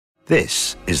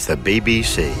This is the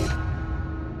BBC.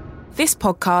 This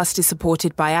podcast is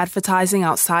supported by advertising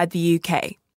outside the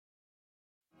UK.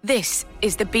 This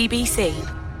is the BBC.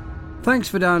 Thanks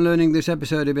for downloading this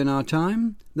episode of In Our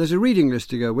Time. There's a reading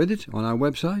list to go with it on our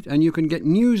website, and you can get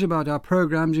news about our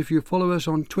programmes if you follow us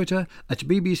on Twitter at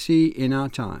BBC In Our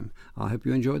Time. I hope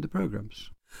you enjoyed the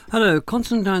programmes. Hello,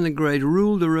 Constantine the Great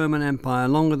ruled the Roman Empire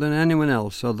longer than anyone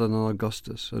else other than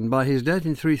Augustus, and by his death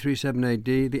in 337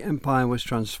 AD, the empire was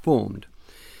transformed.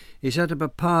 He set up a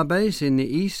power base in the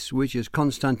east, which as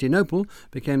Constantinople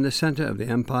became the centre of the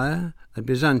empire at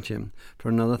Byzantium for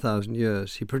another 1,000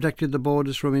 years. He protected the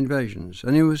borders from invasions,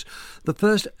 and he was the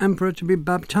first emperor to be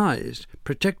baptised,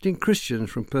 protecting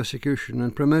Christians from persecution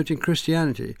and promoting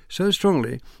Christianity so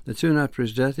strongly that soon after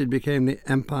his death it became the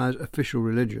empire's official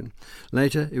religion.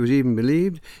 Later, it was even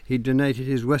believed he donated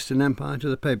his Western Empire to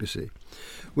the papacy.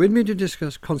 With me to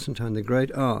discuss Constantine the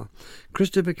Great are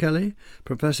Christopher Kelly,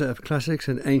 Professor of Classics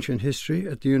and Ancient History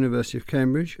at the University of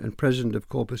Cambridge and President of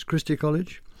Corpus Christi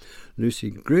College, Lucy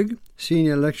Grig,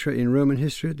 Senior Lecturer in Roman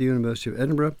History at the University of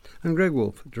Edinburgh, and Greg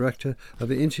Woolf, Director of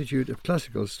the Institute of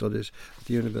Classical Studies at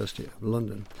the University of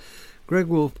London. Greg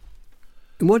Woolf,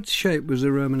 in what shape was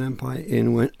the Roman Empire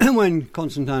in when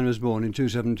Constantine was born in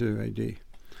 272 AD?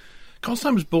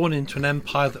 Constantine was born into an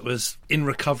empire that was in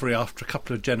recovery after a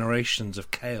couple of generations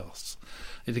of chaos.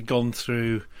 It had gone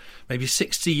through maybe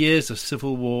 60 years of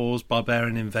civil wars,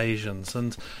 barbarian invasions,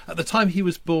 and at the time he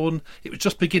was born, it was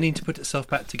just beginning to put itself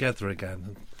back together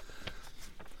again.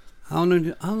 How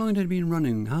long had it been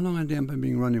running? How long had the empire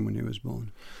been running when he was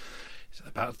born?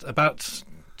 About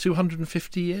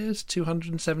 250 years,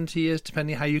 270 years,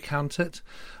 depending how you count it.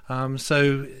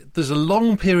 So there's a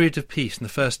long period of peace in the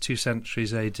first 2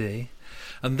 centuries AD,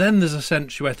 and then there's a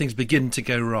century where things begin to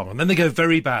go wrong, and then they go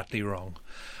very badly wrong.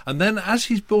 And then as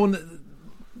he's born,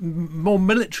 more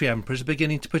military emperors are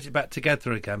beginning to put it back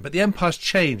together again. But the empire's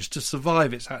changed. To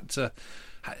survive, it's had to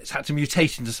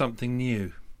mutate into something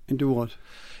new. Into what?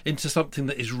 Into something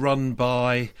that is run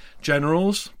by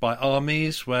generals, by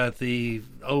armies, where the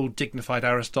old dignified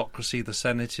aristocracy, the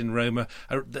Senate in Rome,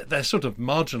 they're sort of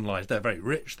marginalised. They're very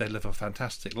rich, they live a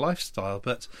fantastic lifestyle,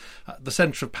 but the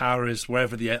centre of power is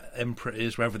wherever the emperor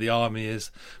is, wherever the army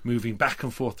is, moving back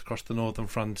and forth across the northern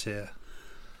frontier.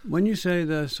 When you say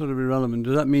they're sort of irrelevant,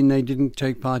 does that mean they didn't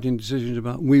take part in decisions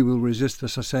about we will resist the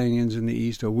Sasanians in the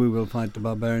east or we will fight the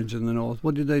barbarians in the north?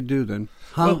 What did they do then?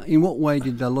 In what way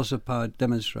did their loss of power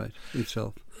demonstrate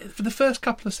itself? For the first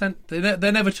couple of centuries,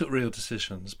 they never took real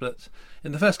decisions, but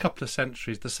in the first couple of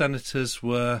centuries, the senators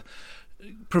were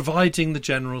providing the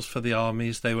generals for the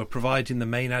armies, they were providing the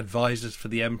main advisors for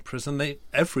the emperors, and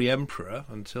every emperor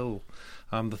until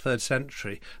the 3rd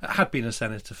century had been a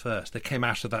senator first. They came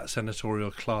out of that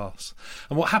senatorial class.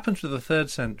 And what happens with the 3rd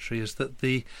century is that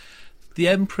the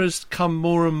emperors come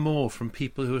more and more from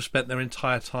people who have spent their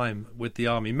entire time with the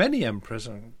army. Many emperors,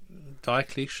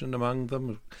 Diocletian among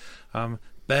them,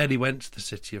 barely went to the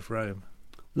city of Rome.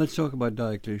 Let's talk about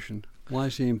Diocletian. Why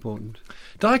is he important?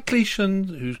 Diocletian,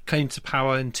 who came to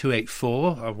power in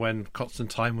 284, when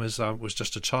Constantine was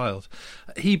just a child,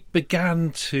 he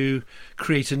began to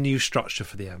create a new structure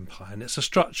for the empire. And it's a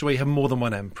structure where you have more than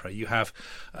one emperor. You have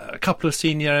a couple of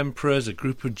senior emperors, a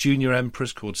group of junior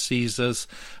emperors called Caesars.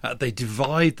 They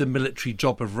divide the military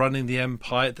job of running the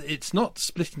empire. It's not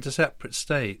split into separate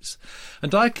states.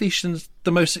 And Diocletian's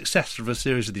the most successful of a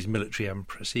series of these military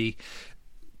emperors. He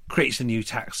creates a new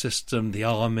tax system, the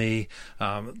army,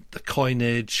 the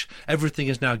coinage. Everything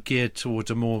is now geared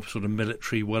towards a more sort of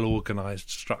military, well-organised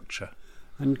structure.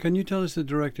 And can you tell us the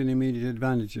direct and immediate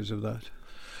advantages of that?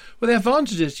 Well, the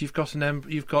advantage is you've got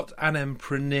an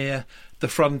emperor near the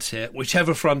frontier,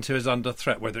 whichever frontier is under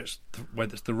threat, whether it's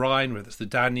the Rhine, whether it's the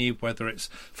Danube, whether it's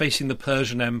facing the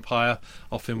Persian Empire,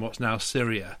 off in what's now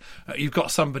Syria. You've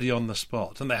got somebody on the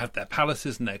spot, and they have their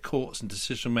palaces and their courts and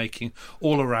decision-making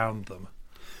all around them.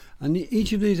 And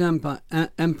each of these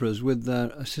emperors with their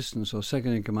assistants or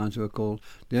second-in-command who are called,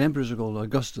 the emperors are called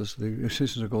Augustus, the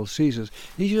assistants are called Caesars.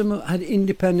 Each of them had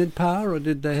independent power, or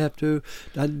did they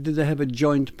have a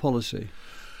joint policy?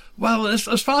 Well, as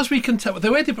far as we can tell,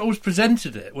 the way they've always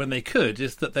presented it when they could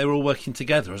is that they were all working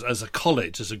together as a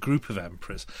college, as a group of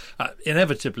emperors.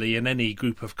 Inevitably, in any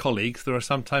group of colleagues, there are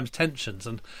sometimes tensions,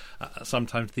 and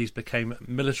sometimes these became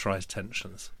militarised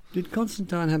tensions. Did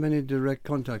Constantine have any direct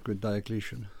contact with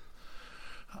Diocletian?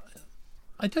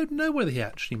 I don't know whether he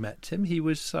actually met him. He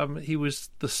was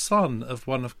the son of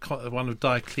one of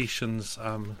Diocletian's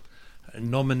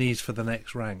nominees for the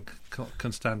next rank,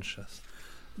 Constantius.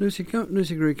 Lucy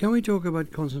Grig, can we talk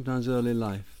about Constantine's early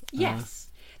life? Yes.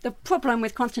 The problem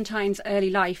with Constantine's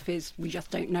early life is we just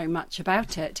don't know much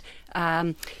about it.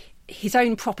 his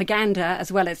own propaganda,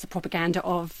 as well as the propaganda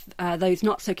of those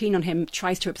not so keen on him,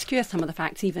 tries to obscure some of the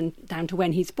facts, even down to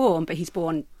when he's born. But he's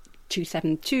born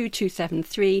 272,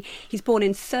 273. He's born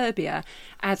in Serbia,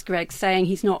 as Greg's saying.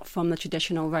 He's not from the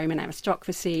traditional Roman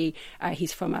aristocracy.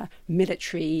 He's from a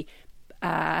military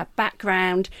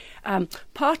background.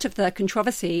 Part of the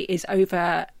controversy is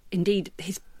over, indeed,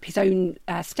 his own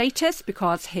status,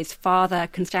 because his father,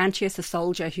 Constantius, a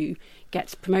soldier who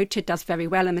gets promoted, does very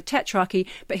well in the Tetrarchy,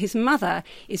 but his mother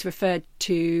is referred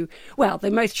to, well,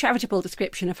 the most charitable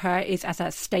description of her is as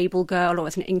a stable girl or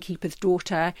as an innkeeper's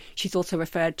daughter. She's also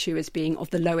referred to as being of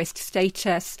the lowest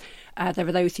status. There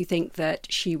are those who think that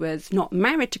she was not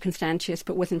married to Constantius,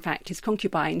 but was in fact his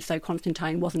concubine, so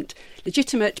Constantine wasn't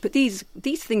legitimate. But these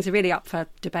things are really up for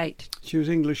debate. She was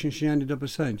English and she ended up a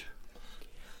saint.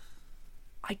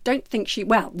 I don't think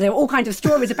well, there are all kinds of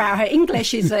stories about her.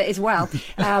 English is well,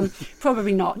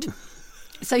 probably not.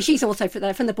 So she's also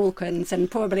from the Balkans, and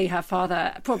probably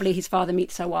his father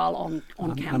meets her while on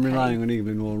campaign. I'm relying on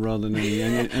Evelyn Waugh rather than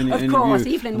any Of course,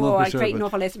 you. Evelyn Waugh, a great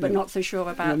novelist, but not so sure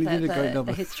about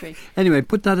the history. Anyway,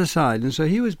 put that aside. And so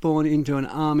he was born into an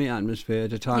army atmosphere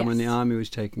at a time when the army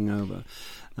was taking over.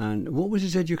 And what was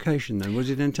his education then? Was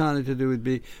it entirely to do with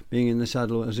being in the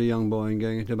saddle as a young boy and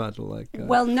going into battle?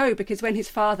 Well, no, because when his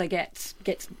father gets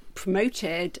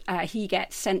promoted, he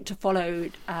gets sent to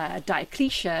follow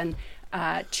Diocletian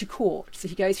to court. So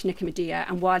he goes to Nicomedia,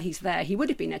 and while he's there, he would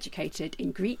have been educated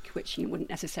in Greek, which he wouldn't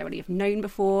necessarily have known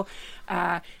before.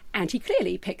 And he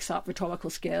clearly picks up rhetorical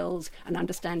skills, an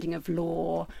understanding of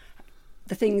law,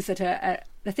 the things that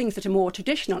a more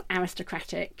traditional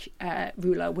aristocratic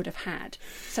ruler would have had.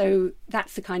 So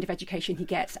that's the kind of education he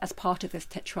gets as part of this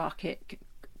tetrarchic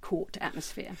court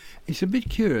atmosphere. It's a bit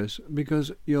curious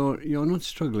because you're not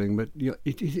struggling, but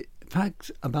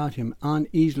facts about him aren't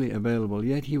easily available,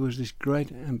 yet he was this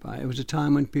great empire. It was a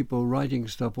time when people were writing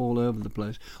stuff all over the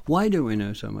place. Why don't we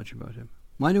know so much about him?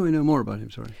 Why don't we know more about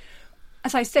him, sorry?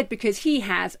 As I said, because he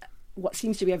has what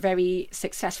seems to be a very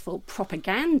successful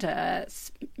propaganda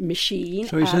machine.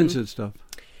 So he censored stuff?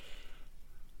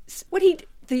 Well,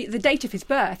 the date of his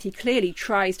birth, he clearly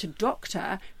tries to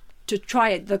doctor to try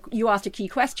it. You asked a key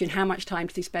question: how much time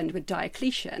does he spend with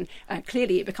Diocletian?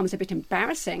 Clearly, it becomes a bit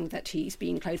embarrassing that he's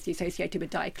been closely associated with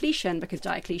Diocletian, because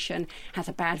Diocletian has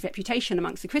a bad reputation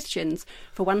amongst the Christians,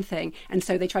 for one thing, and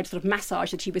so they try to sort of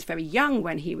massage that he was very young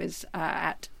when he was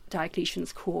at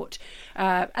Diocletian's court.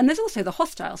 And there's also the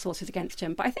hostile sources against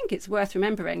him. But I think it's worth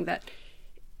remembering that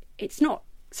it's not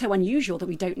so unusual that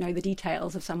we don't know the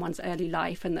details of someone's early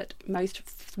life, and that most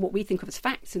what we think of as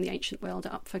facts in the ancient world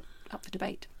are up for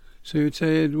debate. So you'd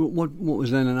say what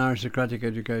was then an aristocratic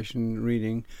education,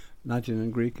 reading Latin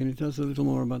and Greek? Can you tell us a little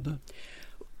more about that?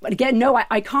 But again, no,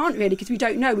 I can't really, because we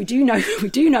don't know. We do know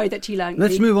that he learned.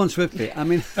 Let's move on swiftly. I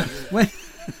mean,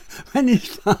 when his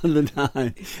father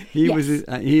died, it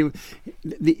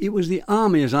was the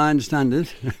army, as I understand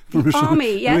it, the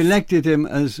army, yes, who elected him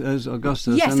as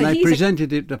Augustus, yes, and so they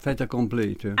presented it a fait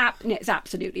accompli to. It's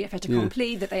absolutely a fait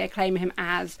accompli that they acclaim him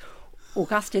as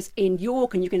Augustus in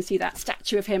York, and you can see that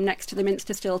statue of him next to the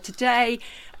Minster still today.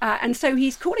 And so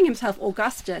he's calling himself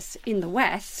Augustus in the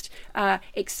West,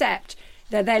 except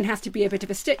there then has to be a bit of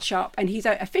a stitch-up, and he's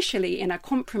officially in a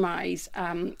compromise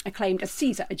acclaimed as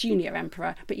Caesar, a junior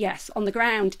emperor. But yes, on the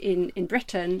ground in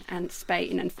Britain and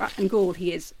Spain and Gaul,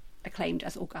 he is acclaimed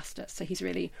as Augustus. So he's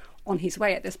really on his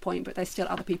way at this point, but there's still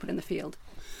other people in the field.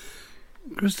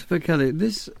 Christopher Kelly,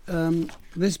 this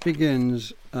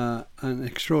begins an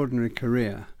extraordinary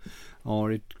career,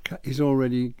 or he's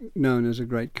already known as a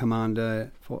great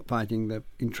commander for fighting the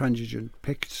intransigent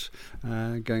Picts,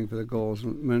 going for the Gauls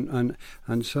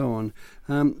and so on.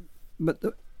 But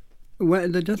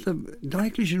the death of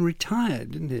Diocletian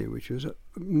retired, didn't he? Which was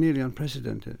nearly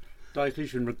unprecedented.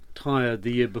 Diocletian retired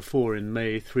the year before in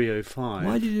May 305.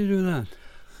 Why did he do that?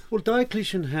 Well,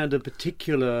 Diocletian had a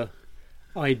particular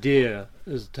idea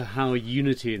as to how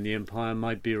unity in the empire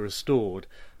might be restored.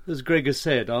 As Grig has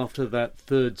said, after that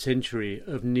 3rd century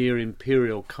of near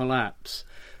imperial collapse,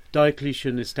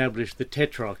 Diocletian established the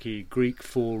Tetrarchy, Greek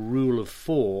for rule of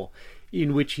 4,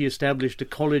 in which he established a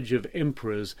college of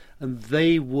emperors, and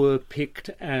they were picked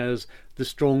as the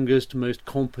strongest, most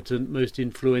competent, most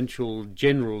influential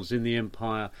generals in the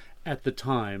empire at the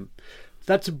time.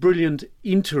 That's a brilliant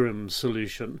interim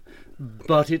solution,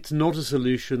 but it's not a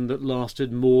solution that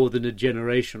lasted more than a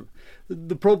generation.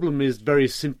 The problem is, very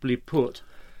simply put,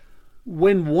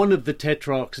 when one of the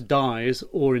tetrarchs dies,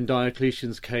 or in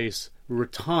Diocletian's case,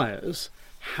 retires,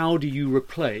 how do you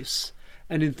replace?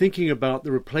 And in thinking about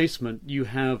the replacement, you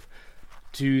have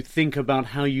to think about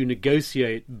how you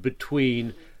negotiate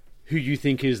between who you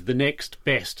think is the next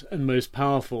best and most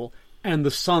powerful, and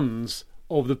the sons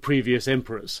of the previous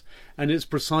emperors. And it's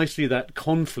precisely that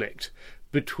conflict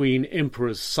between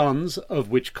emperors' sons, of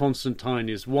which Constantine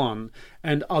is one,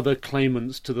 and other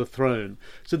claimants to the throne.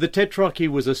 So the Tetrarchy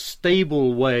was a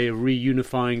stable way of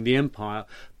reunifying the empire,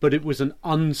 but it was an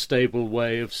unstable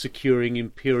way of securing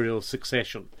imperial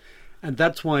succession. And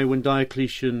that's why when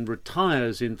Diocletian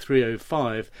retires in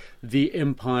 305, the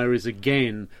empire is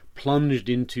again plunged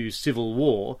into civil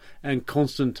war, and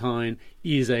Constantine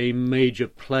is a major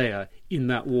player in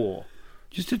that war.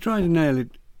 Just to try to nail it,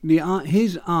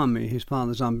 his army, his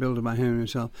father's army, built by him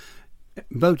himself,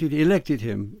 elected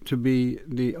him to be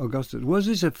the Augustus. Was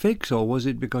this a fix, or was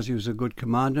it because he was a good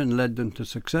commander and led them to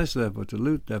success, therefore to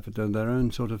loot, therefore to their own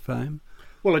sort of fame?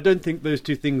 Well, I don't think those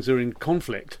two things are in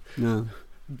conflict. No.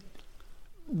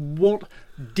 What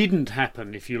didn't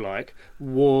happen, if you like,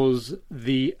 was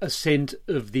the assent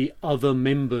of the other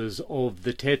members of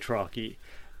the Tetrarchy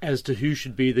as to who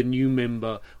should be the new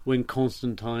member when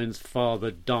Constantine's father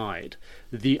died.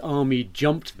 The army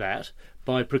jumped that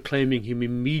by proclaiming him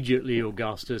immediately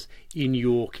Augustus in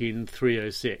York in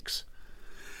 306.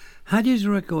 Had his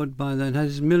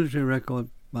military record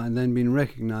by then been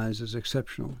recognised as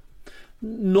exceptional?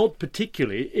 Not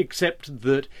particularly, except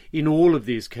that in all of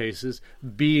these cases,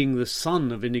 being the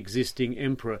son of an existing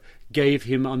emperor gave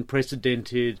him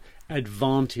unprecedented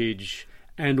advantage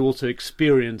and also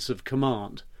experience of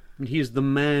command. And he is the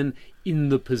man in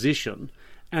the position.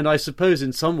 And I suppose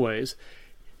in some ways,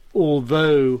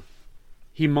 although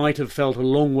he might have felt a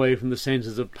long way from the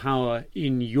centres of power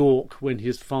in York when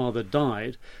his father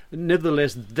died,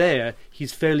 nevertheless there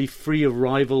he's fairly free of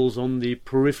rivals on the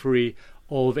periphery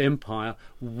of empire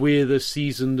with a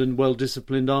seasoned and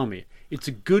well-disciplined army. It's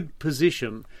a good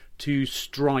position to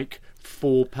strike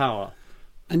for power.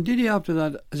 And did he, after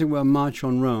that, as it were, march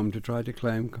on Rome to try to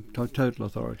claim total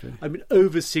authority? I mean,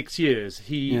 over 6 years.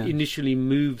 He initially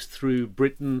moves through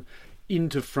Britain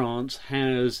into France,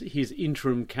 has his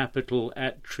interim capital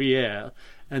at Trier,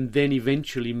 and then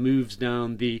eventually moves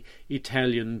down the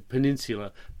Italian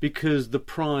peninsula, because the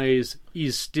prize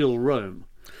is still Rome.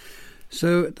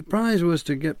 So the prize was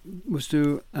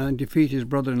to defeat his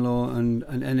brother-in-law and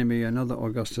an enemy, another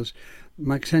Augustus,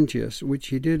 Maxentius, which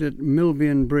he did at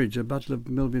Melvyn Bridge. The Battle of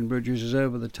Melvyn Bridge, which is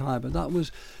over the Tiber. That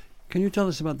was. Can you tell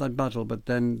us about that battle? But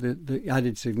then the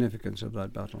added significance of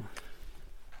that battle.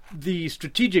 The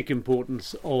strategic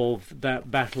importance of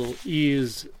that battle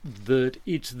is that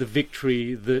it's the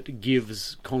victory that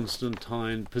gives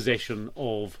Constantine possession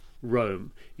of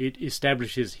Rome. It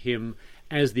establishes him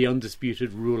as the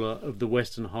undisputed ruler of the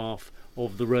western half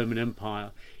of the Roman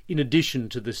Empire, in addition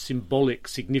to the symbolic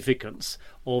significance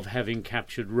of having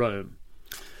captured Rome.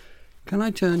 Can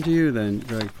I turn to you then,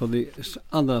 Greg, for the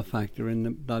other factor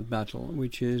in that battle,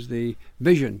 which is the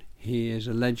vision he is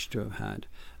alleged to have had,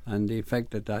 and the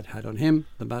effect that had on him,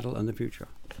 the battle, and the future?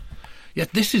 Yeah,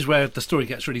 this is where the story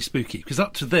gets really spooky, because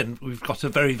up to then we've got a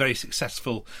very, very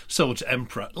successful soldier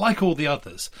emperor, like all the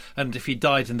others, and if he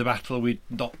died in the battle we'd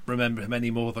not remember him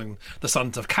any more than the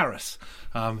sons of Carus.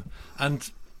 And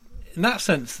in that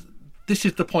sense, this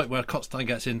is the point where Constantine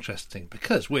gets interesting,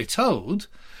 because we're told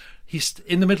he's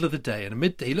in the middle of the day, and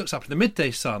he looks up in the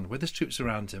midday sun with his troops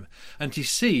around him, and he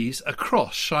sees a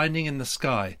cross shining in the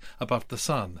sky above the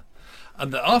sun.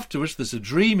 And that afterwards there's a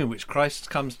dream in which Christ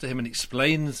comes to him and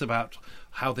explains about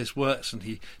how this works, and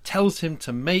he tells him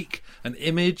to make an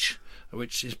image,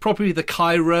 which is probably the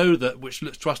Chi-Rho, which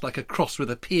looks to us like a cross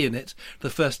with a P in it, the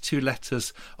first two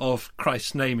letters of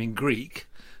Christ's name in Greek,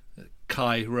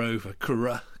 Chi-Rho for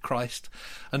Kura, Christ,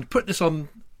 and put this on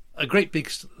a great big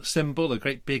symbol, a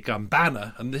great big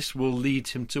banner, and this will lead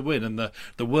him to win. And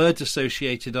the words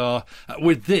associated are,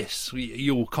 with this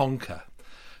you'll conquer.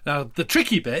 Now, the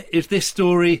tricky bit is this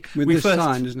story... With this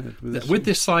sign, isn't it? With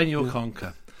this sign, you'll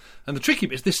conquer. And the tricky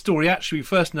bit is this story actually we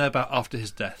first know about after his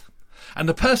death. And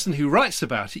the person who writes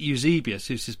about it, Eusebius,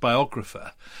 who's his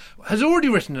biographer, has already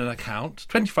written an account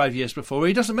 25 years before where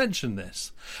he doesn't mention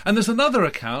this. And there's another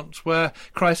account where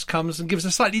Christ comes and gives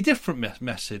a slightly different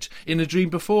message in a dream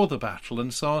before the battle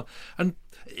and so on. And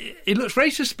it looks very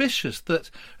suspicious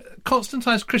that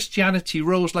Constantine's Christianity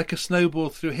rolls like a snowball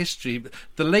through history.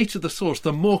 The later the source,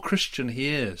 the more Christian he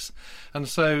is. And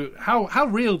so how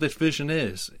real this vision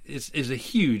is a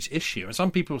huge issue. And some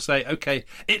people say, OK,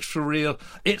 it's for real,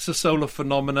 it's a solar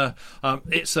phenomena,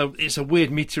 it's a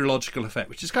weird meteorological effect,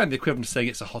 which is kind of the equivalent to saying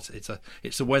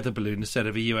it's a weather balloon instead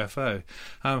of a UFO.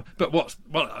 But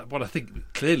what I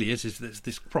think clearly is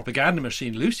this propaganda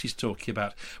machine Lucy's talking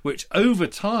about, which over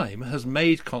time has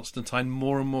made Constantine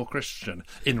more and more Christian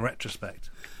in retrospect.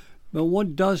 But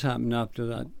what does happen after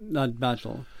that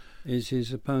battle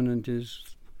his opponent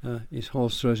his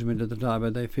horse throws him into the Tiber.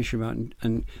 They fish him out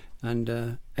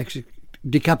and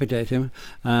decapitate him,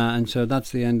 and so that's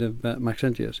the end of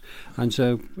Maxentius. And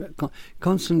so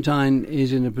Constantine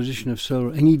is in a position of sorrow,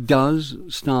 and he does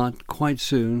start quite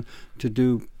soon to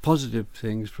do positive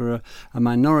things for a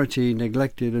minority,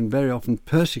 neglected and very often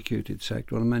persecuted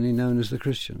sect, or many known as the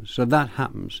Christians. So that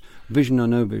happens, vision or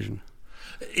no vision.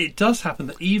 It does happen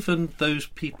that even those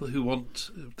people who want,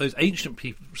 those ancient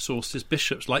sources,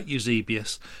 bishops like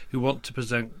Eusebius, who want to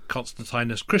present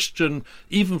Constantine as Christian,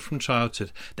 even from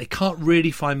childhood, they can't really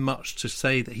find much to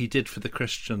say that he did for the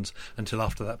Christians until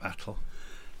after that battle.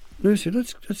 Lucy,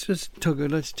 let's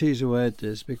tease away at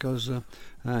this, because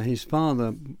his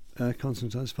father,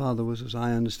 Constantine's father, was, as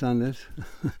I understand it,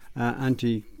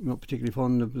 not particularly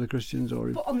fond of the Christians.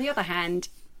 But on the other hand,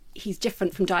 he's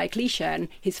different from Diocletian.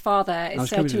 His father is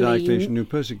certainly... Diocletian, who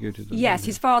persecuted them. Yes,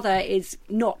 his father is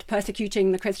not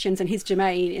persecuting the Christians in his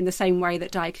domain in the same way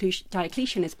that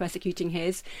Diocletian is persecuting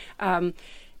his. I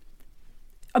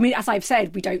mean, as I've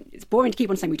said, it's boring to keep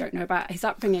on saying we don't know about his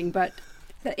upbringing, but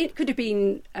it could have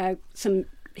been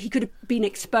he could have been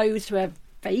exposed to a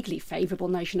vaguely favourable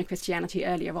notion of Christianity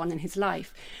earlier on in his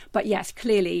life. But yes,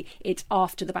 clearly it's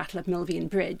after the Battle of Melvyn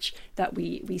Bragg that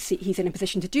we see he's in a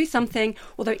position to do something,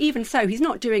 although even so, he's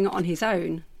not doing it on his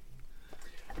own.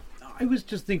 I was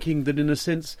just thinking that in a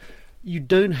sense, you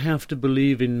don't have to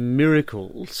believe in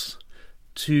miracles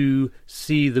to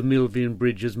see the Melvyn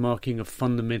Bragg as marking a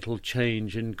fundamental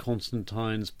change in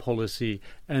Constantine's policy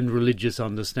and religious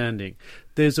understanding.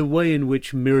 There's a way in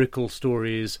which miracle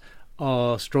stories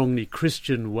are strongly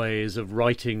Christian ways of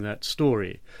writing that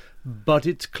story. But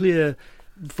it's clear,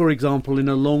 for example, in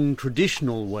a long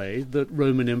traditional way, that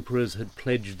Roman emperors had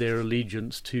pledged their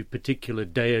allegiance to particular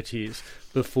deities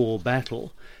before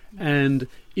battle. And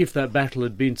if that battle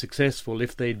had been successful,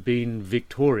 if they'd been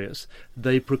victorious,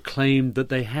 they proclaimed that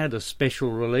they had a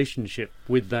special relationship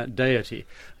with that deity.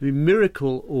 I mean,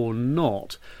 miracle or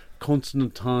not,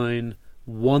 Constantine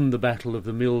won the Battle of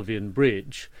the Melvyn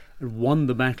Bragg, and won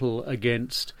the battle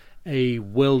against a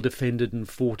well-defended and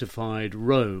fortified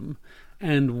Rome,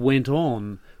 and went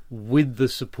on with the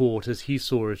support, as he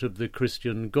saw it, of the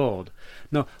Christian God.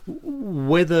 Now,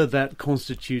 whether that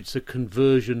constitutes a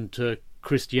conversion to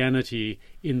Christianity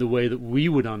in the way that we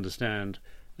would understand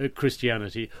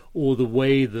Christianity, or the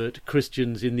way that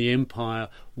Christians in the empire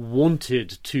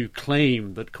wanted to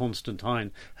claim that Constantine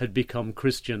had become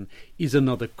Christian, is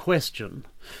another question.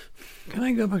 Can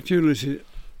I go back to you, Lucy?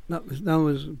 That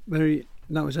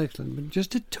was excellent. But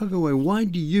just to tug away, why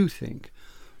do you think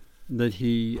that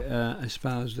he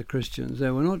espoused the Christians?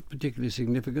 They were not particularly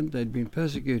significant. They'd been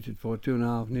persecuted for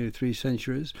 2.5, nearly 3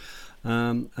 centuries,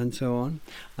 and so on,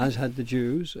 as had the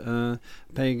Jews.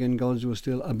 Pagan gods were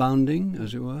still abounding,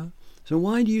 as it were. So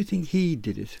why do you think he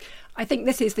did it? I think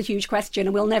this is the huge question,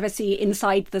 and we'll never see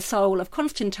inside the soul of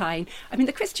Constantine. I mean,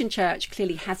 the Christian church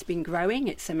clearly has been growing.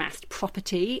 It's amassed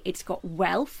property. It's got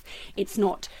wealth. It's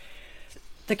not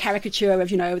the caricature of,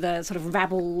 the sort of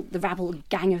rabble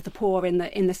gang of the poor in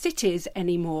the cities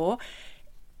anymore.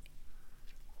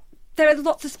 There is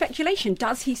lots of speculation.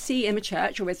 Does he see in the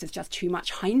church, or is this just too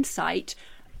much hindsight,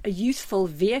 a useful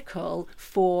vehicle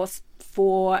for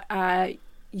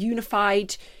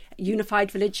unified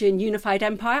religion, unified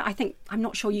empire? I'm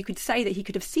not sure you could say that he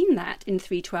could have seen that in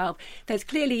 312. There's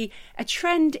clearly a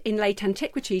trend in late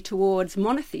antiquity towards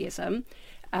monotheism.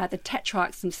 The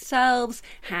tetrarchs themselves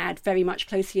had very much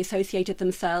closely associated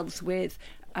themselves with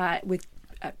a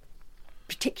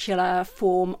particular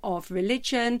form of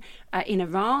religion. In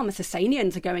Iran, the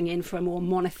Sasanians are going in for a more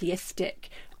monotheistic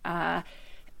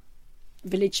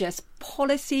religious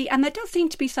policy, and there does seem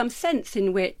to be some sense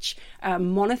in which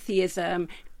monotheism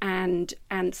and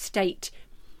state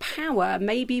power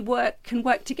maybe can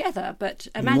work together. But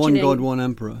imagining one God, one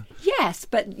emperor. Yes,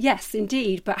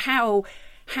 indeed. But how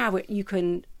you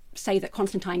can say that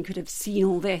Constantine could have seen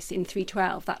all this in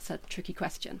 312, that's a tricky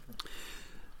question.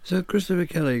 So, Christopher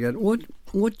Kelly again,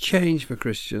 what changed for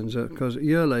Christians? Because a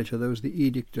year later there was the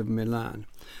Edict of Milan.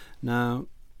 Now,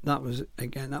 that was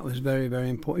very, very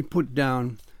important. It put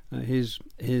down his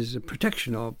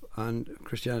protection of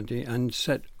Christianity and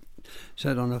set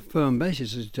on a firm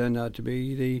basis, as it turned out to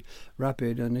be, the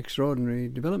rapid and extraordinary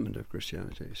development of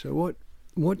Christianity. So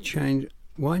what changed?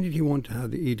 Why did he want to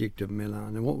have the Edict of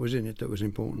Milan, and what was in it that was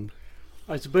important?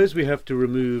 I suppose we have to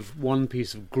remove one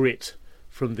piece of grit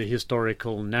from the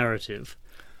historical narrative.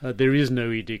 There is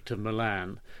no Edict of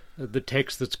Milan. The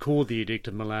text that's called the Edict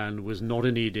of Milan was not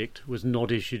an edict, was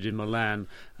not issued in Milan,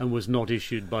 and was not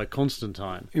issued by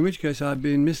Constantine. In which case I've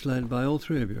been misled by all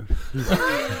three of you.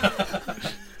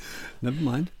 Never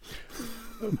mind.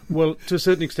 Well, to a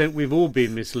certain extent, we've all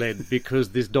been misled because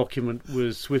this document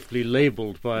was swiftly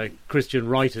labelled by Christian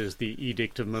writers the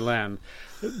Edict of Milan.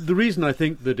 The reason I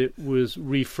think that it was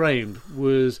reframed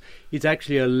was it's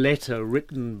actually a letter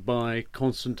written by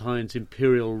Constantine's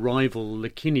imperial rival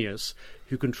Licinius,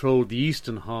 who controlled the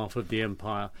eastern half of the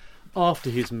empire, after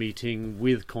his meeting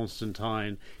with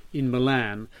Constantine in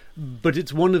Milan. But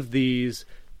it's one of these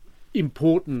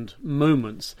important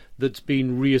moments that's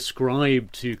been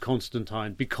reascribed to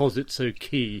Constantine because it's so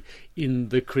key in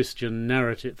the Christian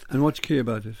narrative. And what's key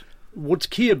about it? What's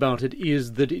key about it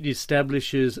is that it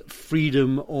establishes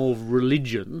freedom of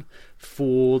religion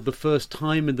for the first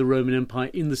time in the Roman Empire,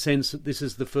 in the sense that this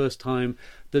is the first time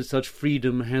that such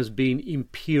freedom has been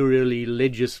imperially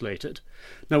legislated.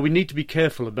 Now, we need to be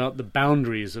careful about the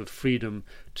boundaries of freedom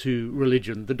to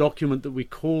religion. The document that we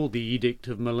call the Edict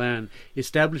of Milan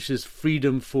establishes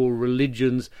freedom for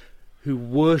religions who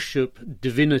worship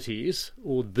divinities,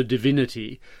 or the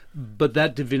divinity, but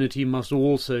that divinity must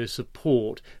also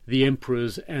support the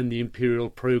emperors and the imperial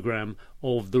program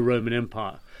of the Roman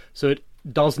Empire. So it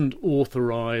doesn't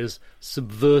authorize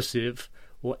subversive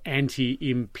or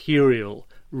anti-imperial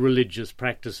religious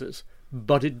practices,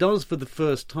 but it does for the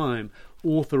first time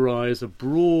authorize a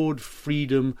broad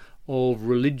freedom of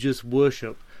religious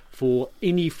worship for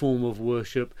any form of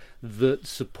worship that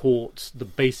supports the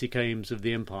basic aims of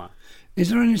the empire. Is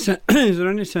there any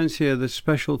sense here that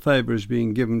special favour is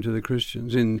being given to the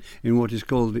Christians in what is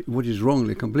called, what is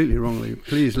wrongly, completely wrongly,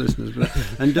 please listeners,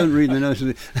 and don't read the notes of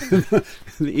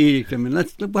the Edict of Milan.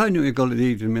 Why don't we call it the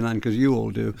Edict of Milan? Because you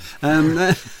all do.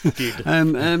 So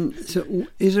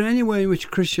is there any way in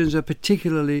which Christians are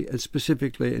particularly and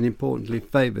specifically and importantly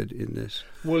favoured in this?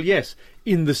 Well, yes,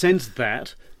 in the sense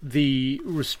that the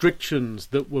restrictions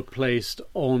that were placed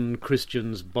on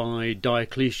Christians by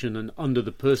Diocletian and under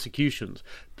the persecutions,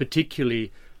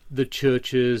 particularly the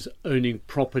churches owning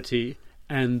property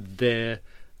and their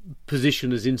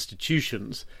position as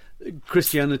institutions,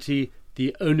 Christianity,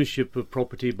 the ownership of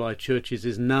property by churches,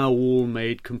 is now all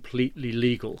made completely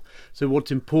legal. So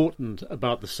what's important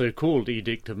about the so-called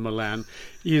Edict of Milan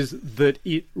is that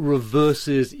it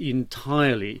reverses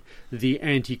entirely the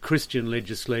anti-Christian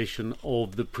legislation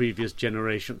of the previous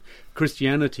generation.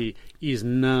 Christianity is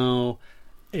now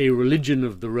a religion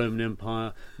of the Roman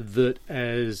Empire that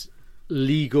is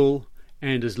legal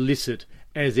and as licit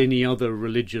as any other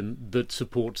religion that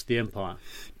supports the empire.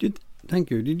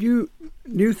 Thank you. Do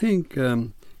you think,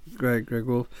 Greg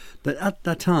Woolf, that at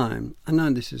that time, I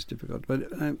know this is difficult, but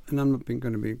and I'm not going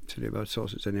to be silly about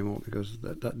sources anymore because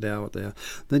that they are what they are,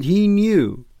 that he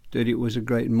knew that it was a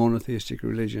great monotheistic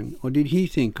religion, or did he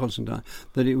think, Constantine,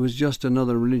 that it was just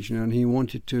another religion and he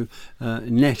wanted to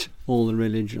net all the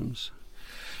religions?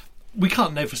 We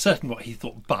can't know for certain what he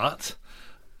thought, but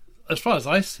as far as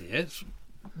I see it,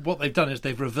 what they've done is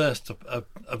they've reversed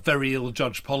a very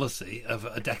ill-judged policy of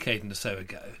a decade and so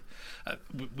ago.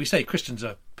 We say Christians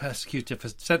are persecuted for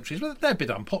centuries, but they're a bit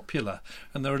unpopular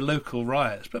and there are local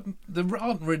riots, but there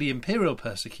aren't really imperial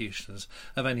persecutions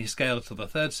of any scale till the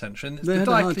 3rd century. And they had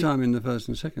a hard time in the 1st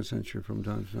and 2nd century from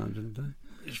time to time, didn't they?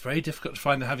 It's very difficult to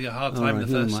find having a hard time in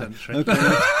the 1st century.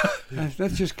 Okay,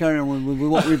 let's just carry on with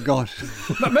what we've got.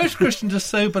 But most Christians are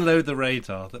so below the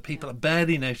radar that people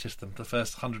barely notice them for the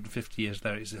first 150 years of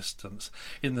their existence.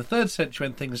 In the 3rd century,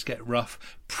 when things get rough,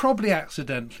 probably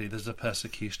accidentally there's a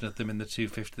persecution of them in the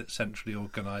 250 that's centrally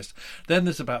organised. Then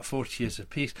there's about 40 years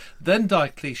of peace. Then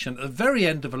Diocletian, at the very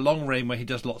end of a long reign where he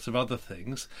does lots of other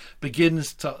things,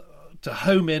 begins to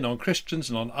home in on Christians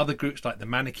and on other groups like the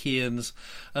Manichaeans,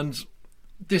 and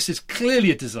this is clearly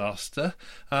a disaster.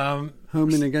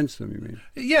 Homing against them, you mean?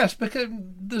 Yes, because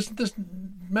there's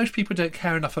most people don't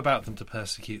care enough about them to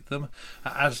persecute them.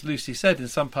 As Lucy said, in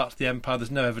some parts of the empire, there's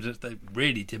no evidence they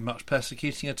really did much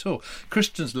persecuting at all.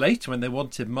 Christians later, when they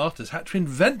wanted martyrs, had to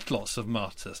invent lots of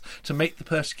martyrs to make the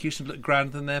persecution look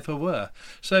grander than they ever were.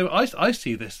 So I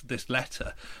see this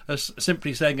letter as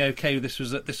simply saying, OK, this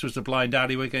was a blind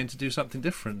alley. We're going to do something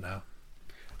different now.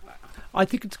 I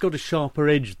think it's got a sharper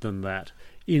edge than that,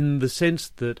 in the sense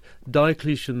that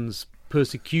Diocletian's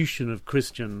persecution of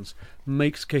Christians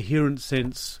makes coherent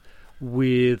sense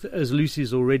with, as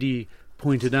Lucy's already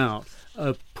pointed out,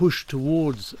 a push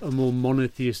towards a more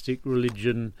monotheistic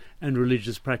religion and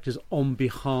religious practice on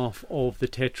behalf of the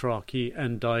Tetrarchy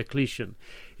and Diocletian.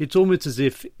 It's almost as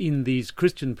if in these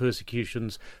Christian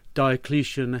persecutions,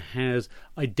 Diocletian has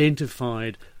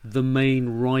identified the main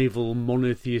rival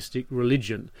monotheistic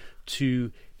religion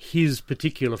to his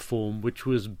particular form, which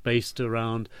was based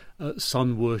around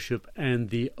sun worship and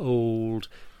the old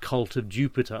cult of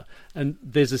Jupiter. And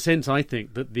there's a sense, I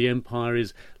think, that the empire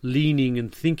is leaning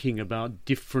and thinking about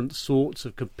different sorts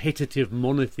of competitive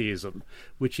monotheism,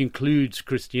 which includes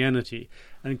Christianity.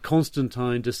 And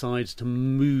Constantine decides to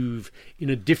move in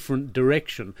a different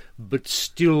direction, but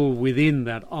still within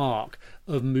that arc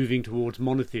of moving towards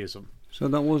monotheism. So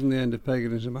that wasn't the end of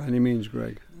paganism by any means,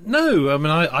 Greg. No, I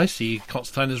mean, I see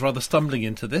Constantine as rather stumbling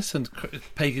into this, and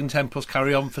pagan temples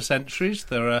carry on for centuries.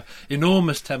 There are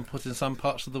enormous temples in some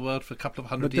parts of the world for a couple of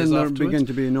hundred years afterwards. But then there begin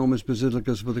to be enormous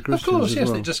basilicas for the Christians. Of course, yes,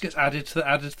 well. it just gets added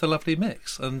to the lovely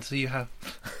mix, and so you have...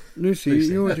 Lucy,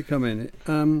 you want to come in.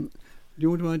 Do you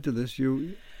want to add to this?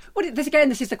 Well,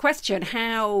 this is the question.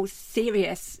 How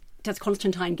serious does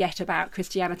Constantine get about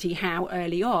Christianity? How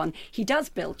early on? He does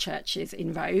build churches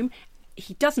in Rome.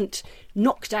 He doesn't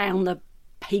knock down the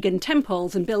pagan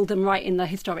temples and build them right in the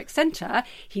historic centre.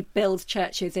 He builds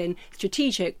churches in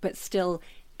strategic but still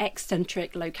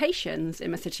eccentric locations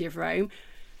in the city of Rome.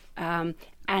 And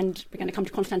we're going to come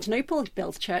to Constantinople. He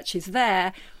builds churches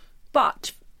there.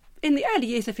 But in the early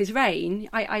years of his reign,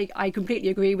 I completely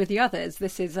agree with the others.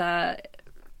 There's a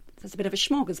bit of a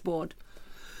smorgasbord.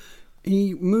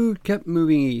 He kept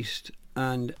moving east,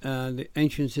 and the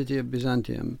ancient city of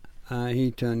Byzantium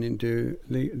he turned into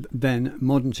the then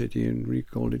modern city, and we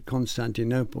called it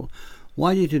Constantinople.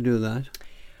 Why did he do that?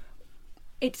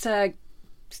 It's a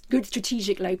good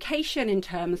strategic location in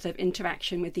terms of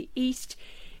interaction with the East.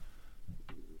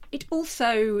 It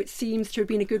also seems to have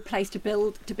been a good place to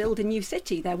build a new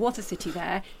city. There was a city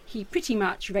there. He pretty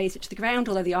much razed it to the ground,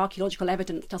 although the archaeological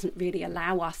evidence doesn't really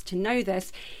allow us to know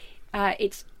this.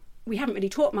 We haven't really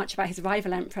talked much about his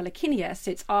rival emperor Licinius.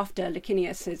 It's after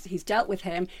Licinius he's dealt with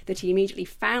him that he immediately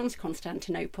founds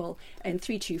Constantinople in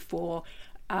 324.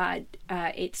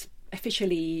 It's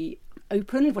officially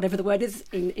opened, whatever the word is,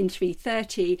 in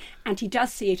 330, and he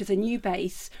does see it as a new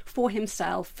base for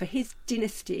himself, for his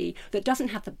dynasty, that doesn't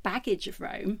have the baggage of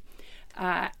Rome,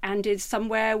 and is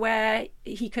somewhere where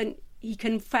he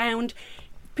can found.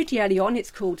 Pretty early on,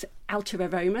 it's called Altera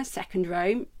Roma, Second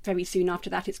Rome. Very soon after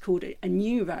that, it's called a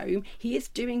New Rome. He is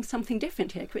doing something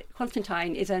different here.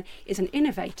 Constantine is an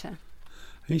innovator.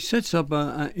 He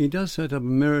does set up a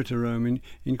mirror to Rome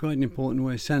in quite an important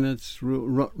way. Senates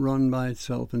run by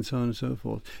itself, and so on and so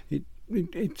forth.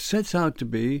 It sets out to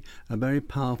be a very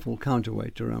powerful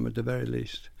counterweight to Rome, at the very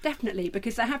least. Definitely,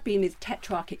 because there have been these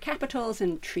tetrarchic capitals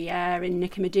in Trier, in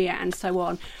Nicomedia, and so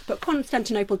on. But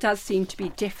Constantinople does seem to be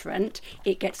different.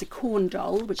 It gets a corn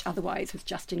dole, which otherwise was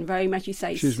just in Rome, as you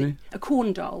say. Excuse me? A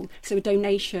corn dole, so a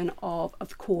donation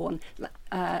of corn,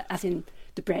 as in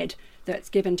the bread that's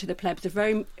given to the plebs of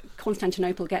Rome.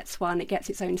 Constantinople gets one. It gets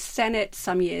its own senate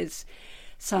some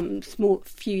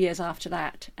few years after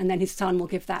that, and then his son will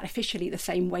give that officially the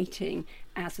same weighting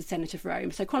as the Senate of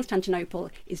Rome. So Constantinople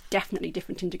is definitely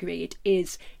different in degree. It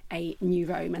is a new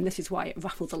Rome, and this is why it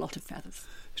ruffles a lot of feathers.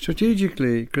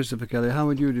 Strategically, Christopher Kelly, how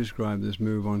would you describe this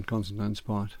move on Constantine's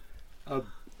part?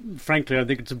 Frankly, I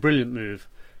think it's a brilliant move.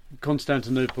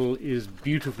 Constantinople is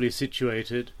beautifully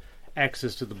situated,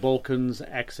 access to the Balkans,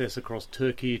 access across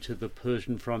Turkey to the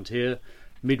Persian frontier,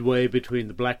 midway between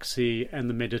the Black Sea and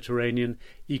the Mediterranean,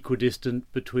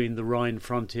 equidistant between the Rhine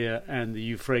frontier and the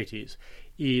Euphrates.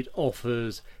 It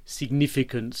offers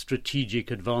significant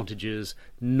strategic advantages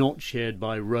not shared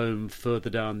by Rome further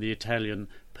down the Italian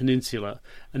peninsula,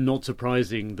 and not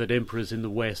surprising that emperors in the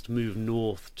west move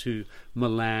north to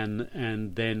Milan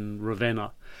and then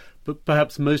Ravenna. But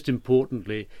perhaps most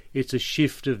importantly, it's a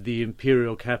shift of the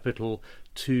imperial capital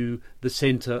to the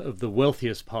centre of the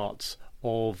wealthiest parts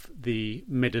of the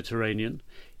Mediterranean.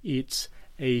 It's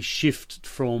a shift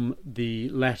from the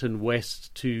Latin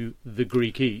West to the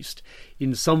Greek East.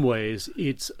 In some ways,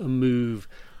 it's a move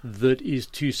that is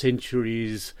 2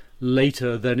 centuries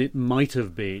later than it might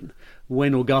have been.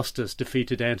 When Augustus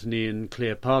defeated Antony and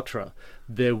Cleopatra,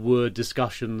 there were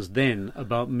discussions then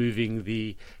about moving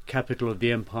the capital of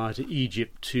the empire to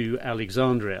Egypt, to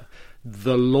Alexandria.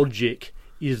 The logic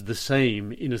is the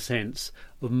same, in a sense,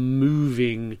 of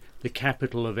moving the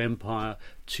capital of empire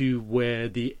to where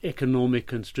the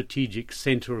economic and strategic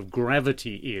centre of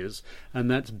gravity is,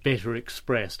 and that's better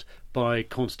expressed by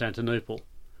Constantinople.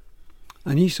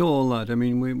 And he saw all that. I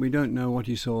mean, we don't know what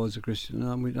he saw as a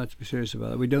Christian. We'd have to be serious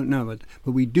about that. We don't know it,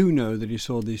 but we do know that he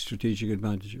saw these strategic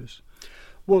advantages.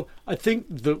 Well, I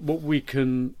think that what we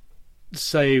can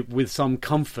say with some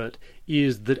comfort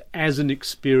is that as an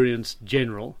experienced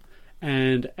general,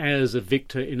 and as a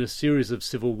victor in a series of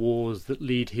civil wars that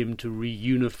lead him to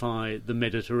reunify the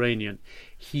Mediterranean,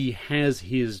 he has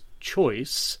his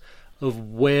choice of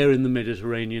where in the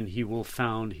Mediterranean he will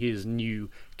found his new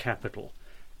capital.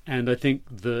 And I think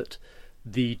that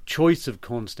the choice of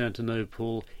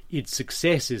Constantinople, its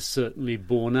success is certainly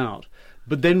borne out.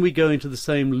 But then we go into the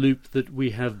same loop that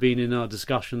we have been in our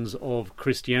discussions of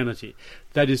Christianity.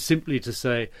 That is simply to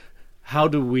say, how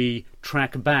do we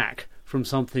track back from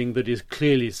something that is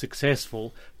clearly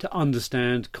successful to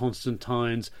understand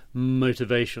Constantine's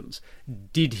motivations?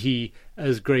 Did he,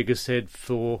 as Grig has said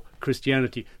for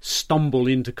Christianity, stumble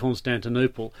into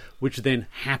Constantinople, which then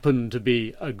happened to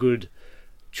be a good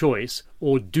choice,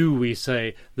 or do we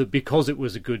say that because it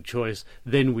was a good choice,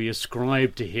 then we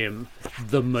ascribe to him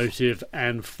the motive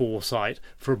and foresight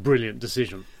for a brilliant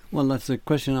decision? Well, that's the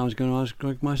question I was going to ask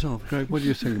Greg myself. Greg, what do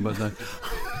you think about that?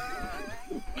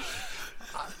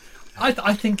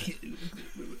 I think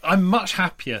I'm much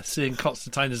happier seeing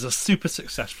Constantine as a super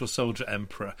successful soldier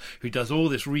emperor who does all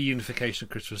this reunification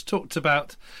Chris was talked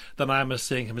about than I am as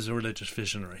seeing him as a religious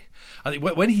visionary. I think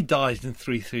when he dies in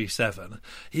 337,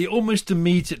 he almost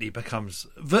immediately becomes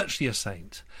virtually a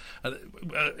saint.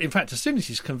 In fact, as soon as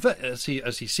he's converted, as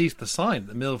he sees the sign at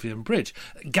the Melvyn Bridge,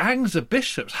 gangs of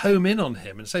bishops home in on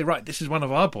him and say, right, this is one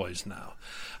of our boys now.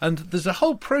 And there's a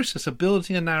whole process of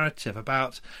building a narrative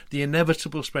about the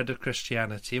inevitable spread of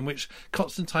Christianity in which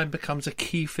Constantine becomes a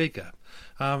key figure.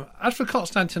 As for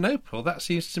Constantinople, that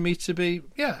seems to me to be,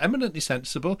 eminently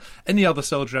sensible. Any other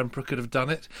soldier emperor could have done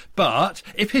it. But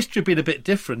if history had been a bit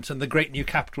different and the great new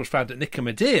capital was found at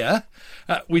Nicomedia,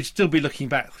 we'd still be looking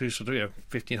back through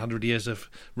 1,500 years of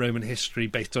Roman history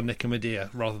based on Nicomedia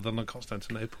rather than on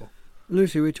Constantinople.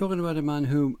 Lucy, we're talking about a man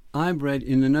whom I've read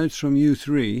in the notes from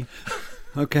U3...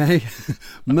 okay,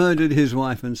 murdered his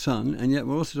wife and son, and yet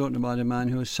we're also talking about a man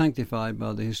who was sanctified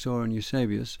by the historian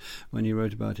Eusebius when he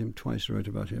wrote about him, twice wrote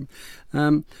about him.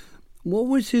 What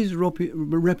was his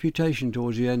reputation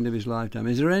towards the end of his lifetime?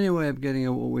 Is there any way of getting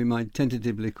at what we might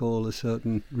tentatively call a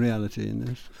certain reality in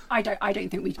this? I don't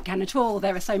think we can at all.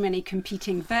 There are so many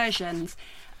competing versions.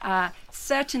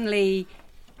 Certainly,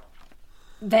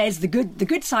 there's the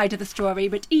good side of the story,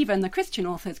 but even the Christian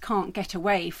authors can't get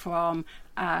away from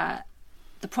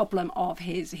the problem of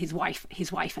his wife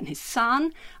and his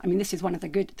son. I mean, this is one of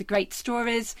the great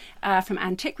stories from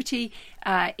antiquity,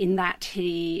 in that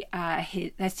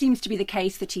there seems to be the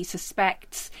case that he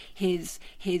suspects his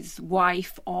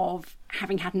wife of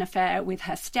having had an affair with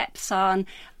her stepson.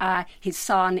 His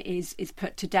son is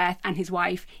put to death, and his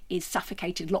wife is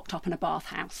suffocated, locked up in a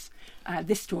bathhouse.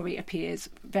 This story appears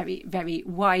very, very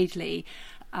widely.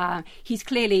 He's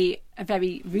clearly a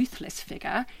very ruthless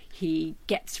figure. He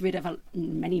gets rid of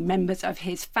many members of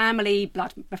his family,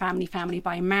 family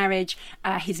by marriage.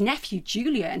 His nephew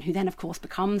Julian, who then of course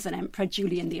becomes an emperor,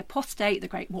 Julian the Apostate, the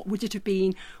great what would it have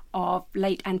been of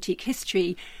late antique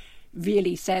history,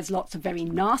 really says lots of very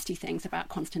nasty things about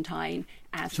Constantine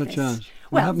as such this. As?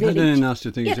 Well, haven't really, had any nasty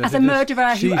things. Yes, as a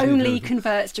murderer who only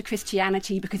converts to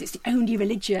Christianity because it's the only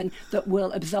religion that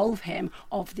will absolve him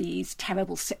of these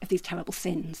terrible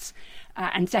sins,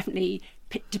 and definitely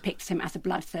depicts him as a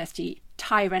bloodthirsty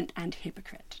tyrant and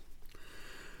hypocrite.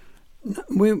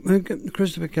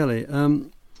 Christopher Kelly,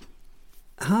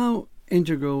 how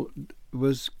integral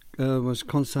was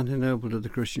Constantinople to the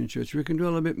Christian Church? We can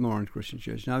dwell a bit more on Christian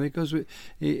Church now, because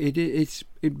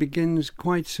it begins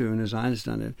quite soon, as I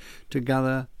understand it, to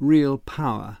gather real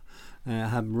power,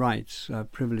 have rights,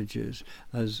 privileges.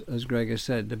 As Grig has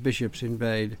said, the bishops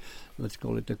invade, let's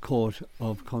call it the court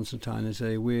of Constantine, and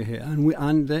say, we're here.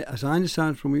 And they, as I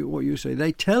understand from what you say,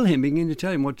 they begin to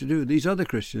tell him what to do. These other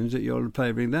Christians that you're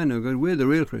favouring, they're no good. We're the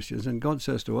real Christians, and God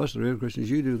says to us, the real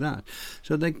Christians, you do that.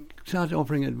 So they start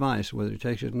offering advice. Whether he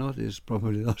takes it or not is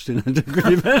probably lost in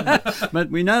antiquity.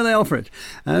 But we know they offer it.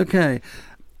 Okay.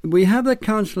 We have the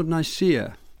Council of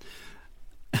Nicaea.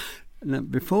 Now,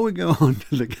 before we go on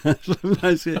to the Council of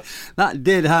Nicaea, that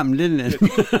did happen, didn't it?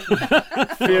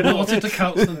 Fear not, did the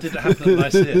council and did it happen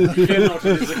at Nicaea? Fear not,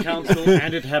 it is a council,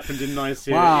 and it happened in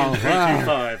Nicaea in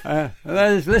 325.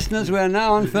 Those listeners, we're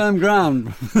now on firm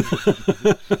ground.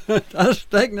 That's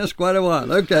taken us quite a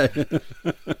while. Okay.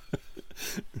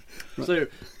 So,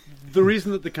 the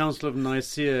reason that the Council of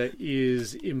Nicaea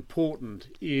is important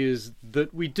is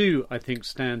that we do, I think,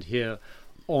 stand here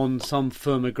on some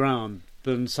firmer ground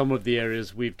than some of the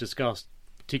areas we've discussed,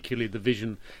 particularly the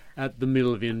vision at the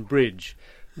Melvyn Bridge.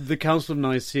 The Council of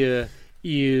Nicaea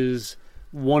is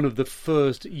one of the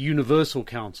first universal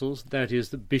councils, that is,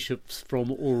 the bishops from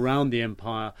all around the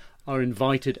empire are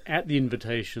invited at the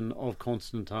invitation of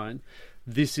Constantine.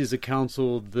 This is a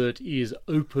council that is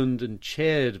opened and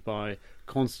chaired by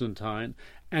Constantine,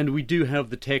 and we do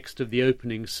have the text of the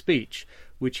opening speech,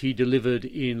 which he delivered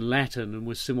in Latin and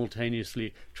was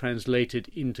simultaneously translated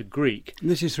into Greek.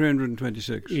 This is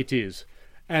 326. It is.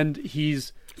 And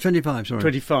he's... 25, sorry.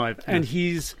 25. Yeah. And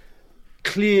he's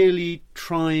clearly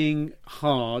trying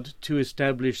hard to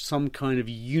establish some kind of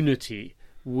unity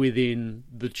within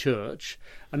the church.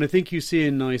 And I think you see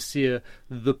in Nicaea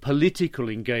the political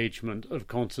engagement of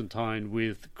Constantine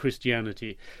with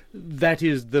Christianity. That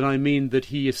is, that I mean that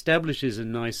he establishes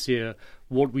in Nicaea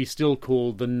what we still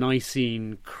call the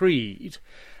Nicene Creed.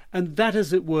 And that,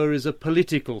 as it were, is a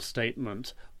political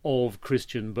statement of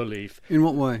Christian belief. In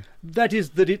what way? That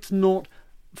is, that it's not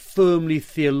firmly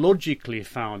theologically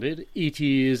founded. It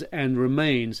is and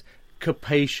remains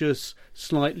capacious,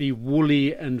 slightly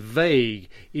woolly and vague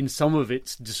in some of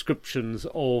its descriptions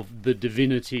of the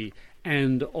divinity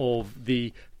and of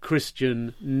the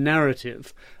Christian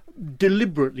narrative.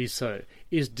 Deliberately so,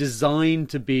 is designed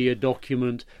to be a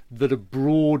document that a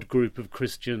broad group of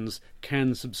Christians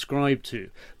can subscribe to.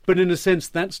 But in a sense,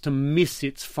 that's to miss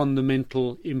its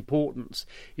fundamental importance.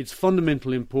 Its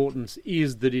fundamental importance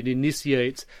is that it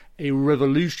initiates a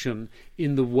revolution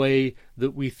in the way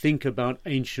that we think about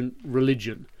ancient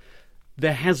religion.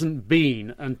 There hasn't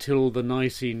been, until the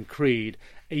Nicene Creed,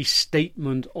 a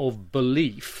statement of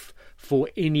belief for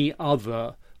any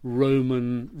other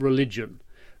Roman religion.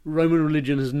 Roman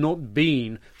religion has not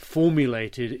been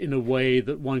formulated in a way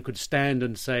that one could stand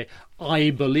and say, I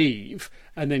believe,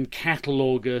 and then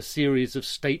catalogue a series of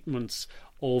statements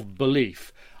of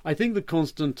belief. I think that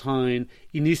Constantine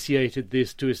initiated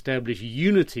this to establish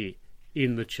unity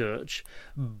in the church,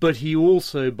 but he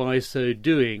also, by so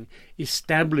doing,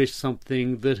 established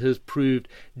something that has proved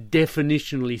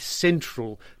definitionally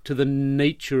central to the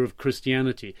nature of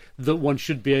Christianity, that one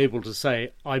should be able to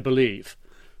say, I believe.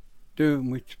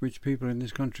 Which people in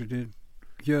this country did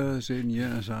years in,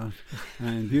 years out,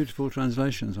 and beautiful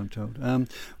translations, I'm told.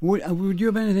 Would you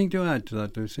have anything to add to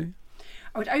that, Lucy?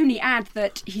 I would only add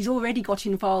that he's already got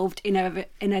involved in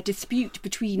a dispute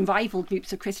between rival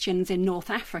groups of Christians in North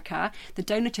Africa, the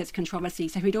Donatist controversy,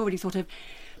 so he'd already sort of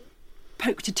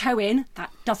poked a toe in.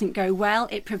 That doesn't go well.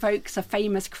 It provokes a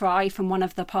famous cry from one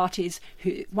of the party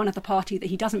that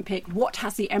he doesn't pick, what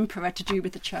has the emperor to do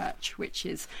with the church, which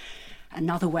is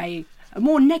another way, a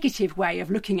more negative way of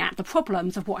looking at the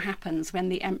problems of what happens when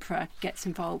the emperor gets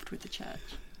involved with the church.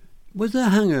 Was there a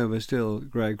hangover still,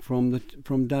 Greg, from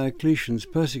Diocletian's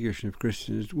persecution of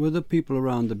Christians? Were the people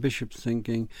around the bishops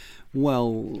thinking,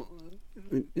 well,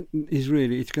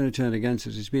 it's going to turn against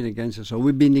us, it's been against us, or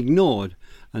we've been ignored,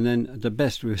 and then at the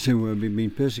best we've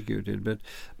been persecuted, but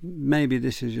maybe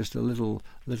this is just a little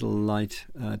light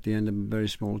at the end of a very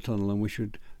small tunnel, and we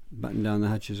should batten down the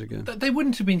hatches again. They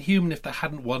wouldn't have been human if they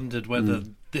hadn't wondered whether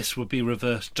this would be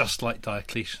reversed, just like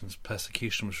Diocletian's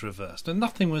persecution was reversed. And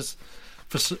nothing was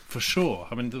for sure.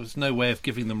 I mean, there was no way of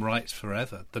giving them rights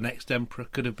forever. The next emperor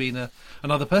could have been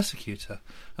another persecutor.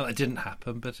 And that didn't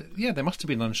happen, but they must have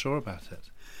been unsure about it.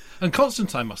 And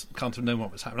Constantine can't have known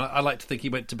what was happening. I like to think he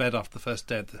went to bed after the first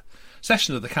day of the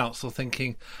session of the council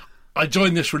thinking, I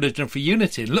joined this religion for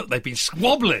unity, and look, they've been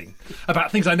squabbling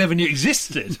about things I never knew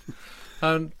existed.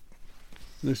 And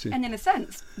in a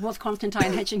sense, was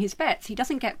Constantine hedging his bets? He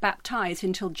doesn't get baptised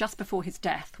until just before his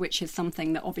death, which is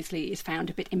something that obviously is found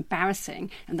a bit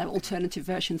embarrassing, and there are alternative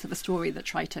versions of the story that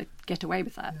try to get away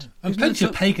with that. Yeah. And plenty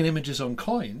of pagan images on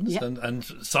coins, and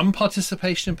some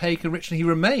participation in pagan ritual. He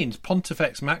remained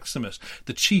Pontifex Maximus,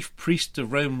 the chief priest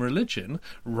of Roman religion,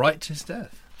 right to his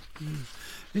death.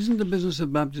 Isn't the business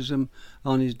of baptism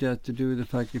on his death to do with the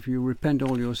fact if you repent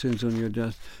all your sins on your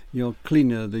death, you're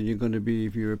cleaner than you're going to be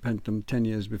if you repent them 10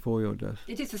 years before your death?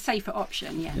 It is a safer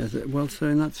option, yes. Well, so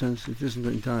in that sense, it isn't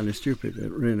entirely stupid,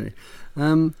 really.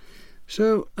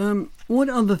 What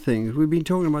other things? We've been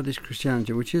talking about this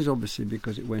Christianity, which is obviously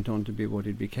because it went on to be what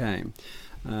it became.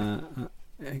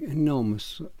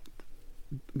 Enormous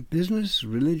business,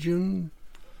 religion,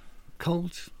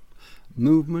 cult,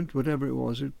 movement, whatever it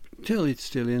was. It's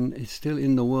still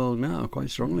in the world now, quite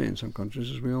strongly in some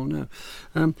countries, as we all know.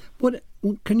 What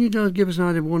can you just give us an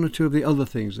idea of one or two of the other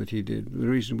things that he did? The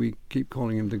reason we keep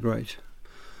calling him the Great.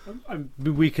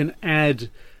 We can add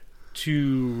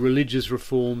to religious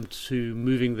reform, to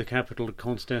moving the capital to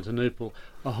Constantinople,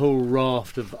 a whole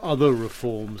raft of other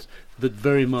reforms that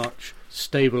very much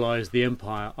stabilised the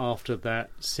empire after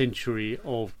that century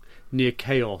of near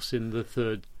chaos in the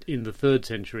third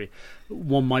century.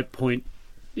 One might point,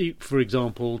 for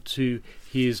example, to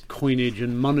his coinage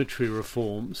and monetary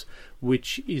reforms,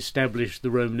 which established the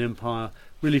Roman Empire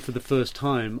really for the first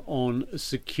time on a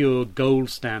secure gold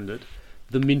standard,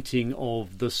 the minting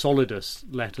of the solidus,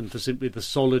 Latin for simply the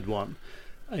solid one,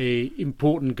 a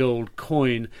important gold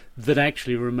coin that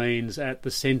actually remains at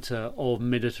the centre of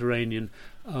Mediterranean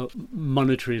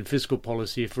monetary and fiscal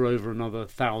policy for over another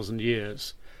 1,000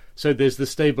 years. So there's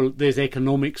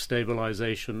economic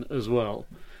stabilisation as well.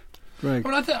 Greg.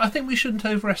 Well, I think we shouldn't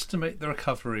overestimate the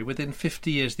recovery. Within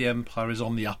 50 years, the empire is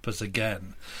on the uppers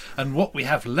again. And what we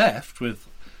have left with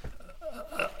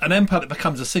an empire that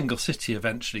becomes a single city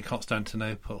eventually,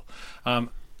 Constantinople, and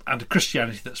a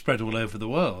Christianity that spread all over the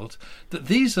world, that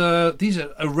these are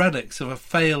relics of a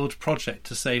failed project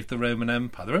to save the Roman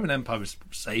Empire. The Roman Empire was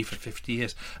saved for 50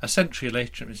 years. A century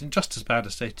later, it was in just as bad a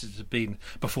state as it had been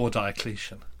before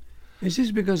Diocletian. Is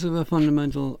this because of a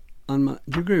fundamental... Do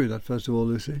you agree with that, first of all,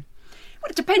 Lucy? Well,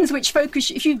 it depends which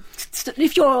focus.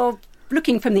 If you're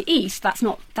looking from the east, that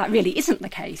really isn't the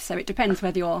case. So it depends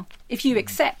whether if you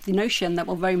accept the notion that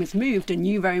Rome has moved and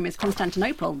new Rome is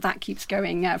Constantinople, that keeps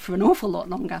going for an awful lot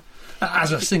longer.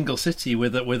 As a single city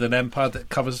with an empire that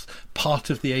covers part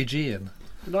of the Aegean.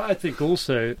 And I think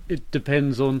also it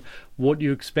depends on what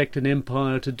you expect an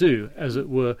empire to do, as it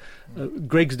were.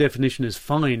 Greg's definition is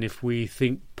fine if we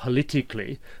think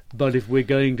politically, but if we're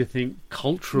going to think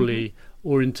culturally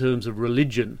or in terms of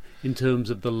religion, in terms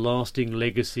of the lasting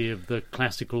legacy of the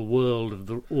classical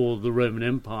world or the Roman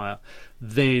Empire,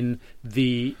 then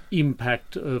the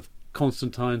impact of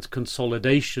Constantine's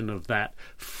consolidation of that,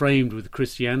 framed with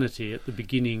Christianity at the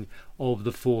beginning of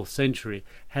the 4th century,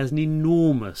 has an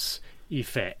enormous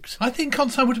effect. I think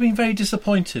Constantine would have been very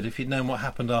disappointed if he'd known what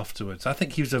happened afterwards. I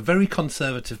think he was a very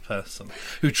conservative person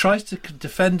who tries to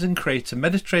defend and create a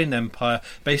Mediterranean empire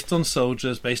based on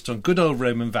soldiers, based on good old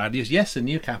Roman values. Yes, a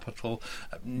new capital,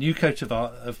 a new coat of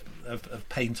art, of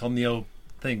paint on the old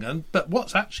thing. But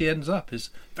what actually ends up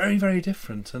is very, very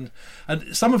different. And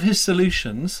some of his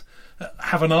solutions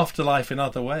have an afterlife in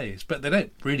other ways, but they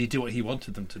don't really do what he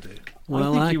wanted them to do.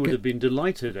 Well, I think he would have been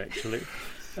delighted, actually.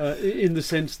 In the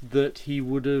sense that he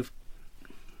would have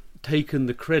taken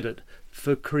the credit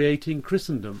for creating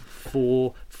Christendom,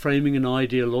 for framing an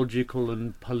ideological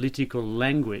and political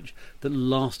language that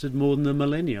lasted more than a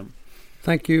millennium.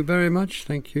 Thank you very much.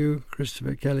 Thank you,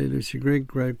 Christopher Kelly, Lucy Grig,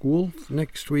 Greg Woolf.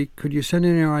 Next week, could you send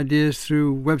in your ideas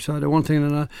through website or one thing or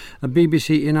another, a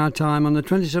BBC In Our Time. On the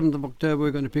 27th of October, we're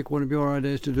going to pick one of your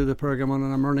ideas to do the programme on,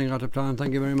 and I'm running out of time.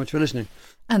 Thank you very much for listening.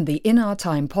 And the In Our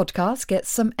Time podcast gets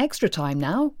some extra time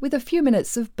now with a few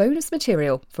minutes of bonus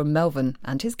material from Melvyn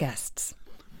and his guests.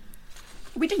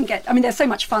 We didn't get... there's so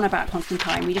much fun about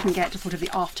Constantine. We didn't get to sort of the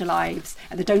afterlives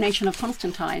and the donation of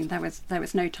Constantine. There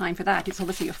was no time for that. It's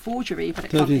obviously a forgery, but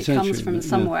it comes from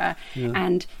somewhere. Yeah.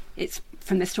 And it's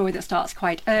from this story that starts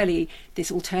quite early, this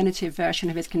alternative version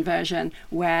of his conversion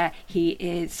where he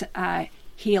is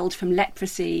healed from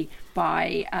leprosy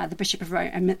by the Bishop of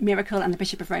Rome, a miracle, and the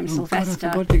Bishop of Rome, Sylvester. God,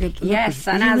 I forgot to get to yes,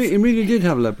 leprosy. and He really did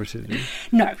have leprosy, didn't he?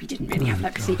 No, he didn't really have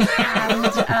leprosy. And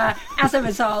as a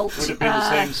result... Would have been the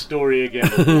same story again.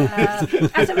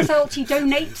 As a result, he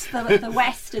donates the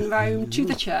West and Rome to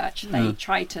the church. They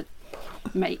try to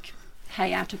make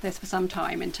hay out of this for some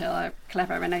time until a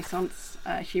clever Renaissance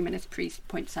humanist priest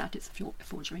points out it's a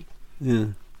forgery. Yeah.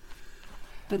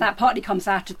 But that partly comes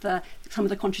out of some of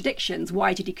the contradictions.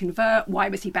 Why did he convert? Why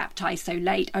was he baptised so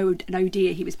late? Oh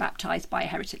dear, he was baptised by a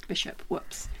heretic bishop.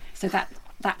 Whoops. So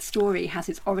that story has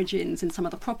its origins in some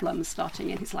of the problems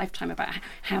starting in his lifetime about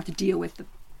how to deal with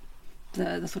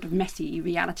the sort of messy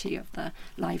reality of the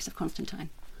lives of Constantine.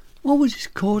 What was his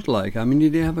court like?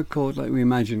 Did he have a court like we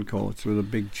imagine courts, with a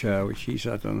big chair which he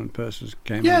sat on and persons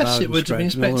came? Yes, it would have been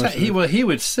spectacular. He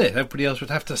would sit. Everybody else would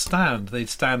have to stand. They'd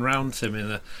stand round him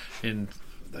in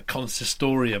the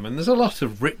consistorium, and there's a lot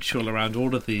of ritual around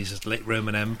all of these as late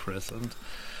Roman emperors,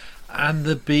 and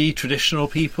there'd be traditional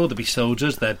people, there'd be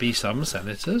soldiers, there'd be some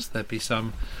senators, there'd be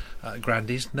some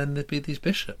grandees, and then there'd be these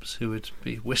bishops who would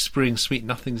be whispering sweet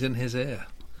nothings in his ear.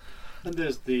 And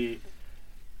there's the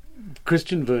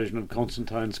Christian version of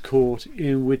Constantine's court,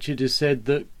 in which it is said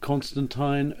that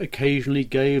Constantine occasionally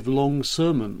gave long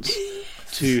sermons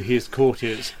to his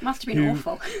courtiers. Must have been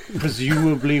awful.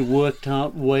 Presumably worked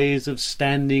out ways of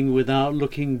standing without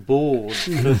looking bored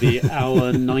for the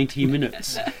hour 90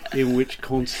 minutes in which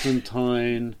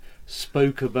Constantine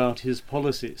spoke about his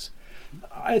policies.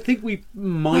 I think we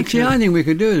might... Actually, I think we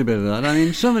could do a bit of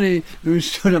that. Somebody who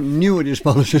stood up knew what his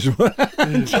policies were.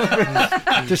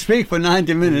 To speak for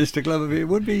 90 minutes to clever people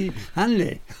would be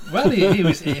handy. Well, he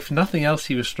was, if nothing else,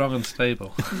 he was strong and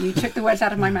stable. You took the words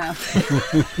out of my mouth.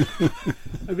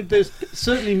 There's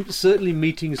certainly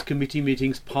meetings, committee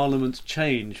meetings, parliaments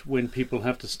change when people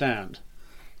have to stand.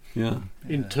 Yeah.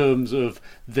 In terms of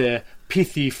their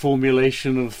pithy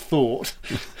formulation of thought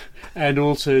and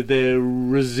also their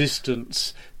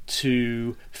resistance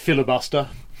to filibuster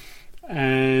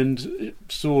and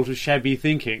sort of shabby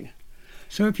thinking.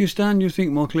 So if you stand, you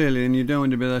think more clearly, and you don't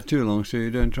want to be there too long, so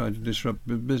you don't try to disrupt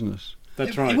the business.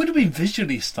 That's right. It would have been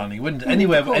visually stunning, wouldn't it?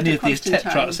 Anywhere any of these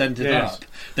tetrarchs ended up,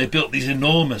 they built these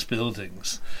enormous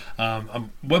buildings.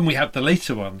 When we had the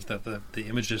later ones, the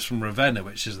images from Ravenna,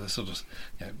 which is the sort of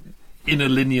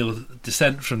interlineal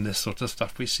descent from this sort of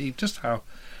stuff, we see just how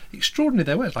extraordinary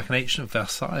they were. It's like an ancient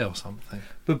Versailles or something.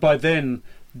 But by then,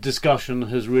 discussion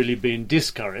has really been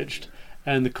discouraged,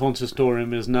 and the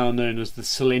consistorium is now known as the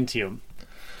Silentium,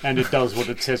 and it does what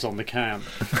it says on the can.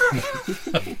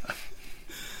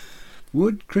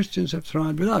 Would Christians have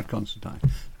thrived without Constantine?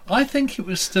 I think it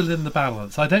was still in the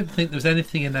balance. I don't think there was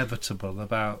anything inevitable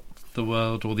about the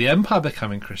world or the empire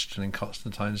becoming Christian in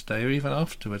Constantine's day or even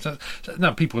afterwards.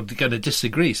 Now, people are going to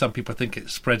disagree. Some people think it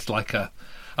spreads like a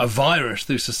virus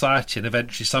through society, and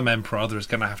eventually some emperor or other is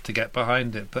going to have to get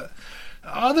behind it. But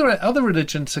other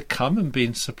religions have come and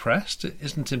been suppressed. It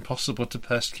isn't impossible to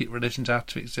persecute religions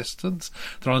out of existence.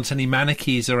 There aren't any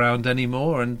manichees around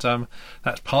anymore, and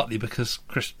that's partly because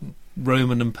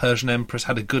Roman and Persian emperors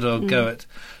had a good old go at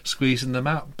squeezing them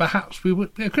out. Perhaps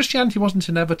Christianity wasn't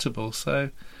inevitable, so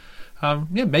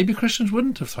maybe Christians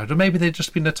wouldn't have thrived, or maybe they'd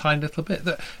just been a tiny little bit.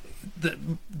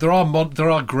 There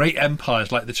are great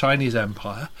empires like the Chinese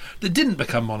Empire that didn't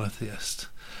become monotheist.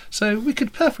 So we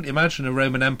could perfectly imagine a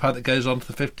Roman Empire that goes on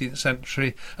to the 15th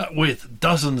century with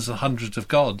dozens and hundreds of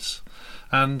gods,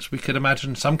 and we could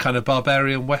imagine some kind of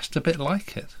barbarian West a bit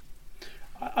like it.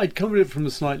 I'd come at it from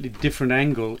a slightly different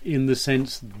angle, in the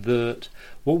sense that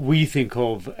what we think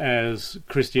of as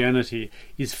Christianity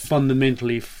is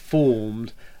fundamentally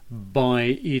formed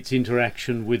by its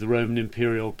interaction with Roman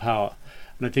imperial power.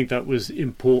 And I think that was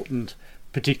important,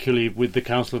 particularly with the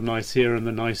Council of Nicaea and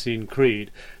the Nicene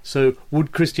Creed. So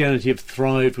would Christianity have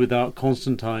thrived without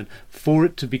Constantine? For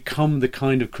it to become the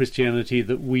kind of Christianity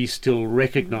that we still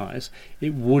recognise,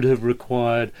 it would have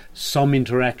required some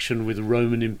interaction with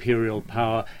Roman imperial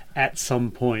power at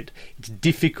some point. It's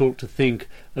difficult to think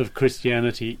of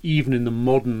Christianity, even in the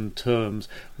modern terms,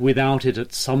 without it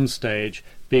at some stage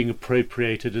being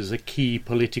appropriated as a key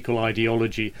political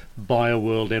ideology by a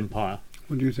world empire.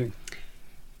 What do you think?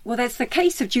 Well, there's the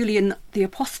case of Julian the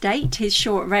Apostate. His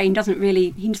short reign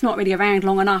he's not really around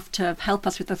long enough to help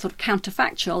us with the sort of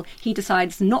counterfactual. He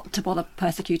decides not to bother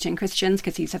persecuting Christians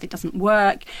because he says it doesn't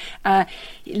work. It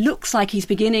looks like he's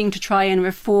beginning to try and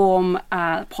reform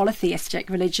polytheistic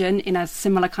religion in a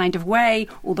similar kind of way,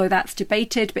 although that's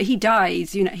debated. But he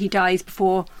dies. He dies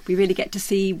before we really get to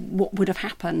see what would have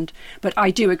happened. But I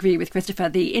do agree with Christopher.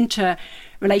 The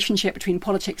interrelationship between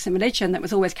politics and religion that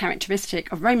was always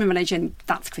characteristic of Roman religion,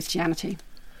 that's Christianity.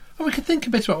 Well, we could think a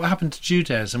bit about what happened to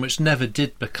Judaism, which never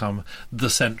did become the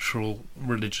central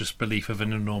religious belief of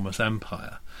an enormous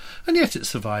empire, and yet it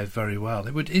survived very well.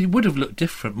 It would have looked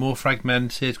different, more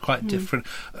fragmented, quite different,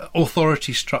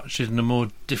 authority structured in a more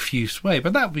diffuse way,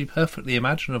 but that would be perfectly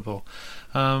imaginable.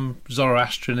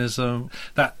 Zoroastrianism,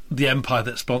 that the empire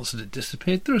that sponsored it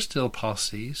disappeared. There are still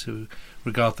Parsees who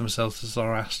regard themselves as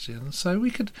Zoroastrians, so we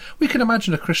could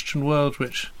imagine a Christian world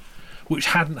which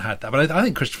hadn't had that. But I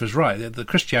think Christopher's right. The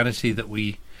Christianity that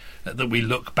we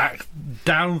look back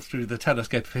down through the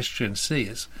telescope of history and see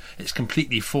it's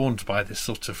completely formed by this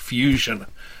sort of fusion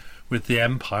with the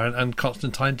empire, and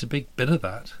Constantine's a big bit of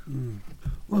that.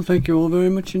 Well, thank you all very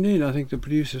much indeed. I think the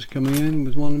producer's coming in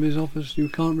with one of his offers you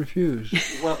can't refuse.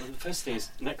 Well, the first thing is,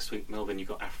 next week, Melvyn, you've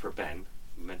got Afra Ben.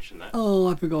 You mentioned that. Oh,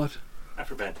 I forgot.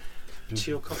 Afra Ben.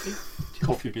 Tea or coffee?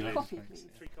 Coffee, please.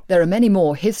 There are many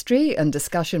more history and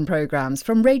discussion programmes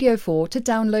from Radio 4 to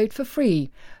download for free.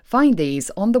 Find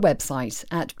these on the website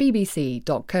at bbc.co.uk/Radio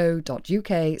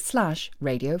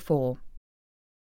 4.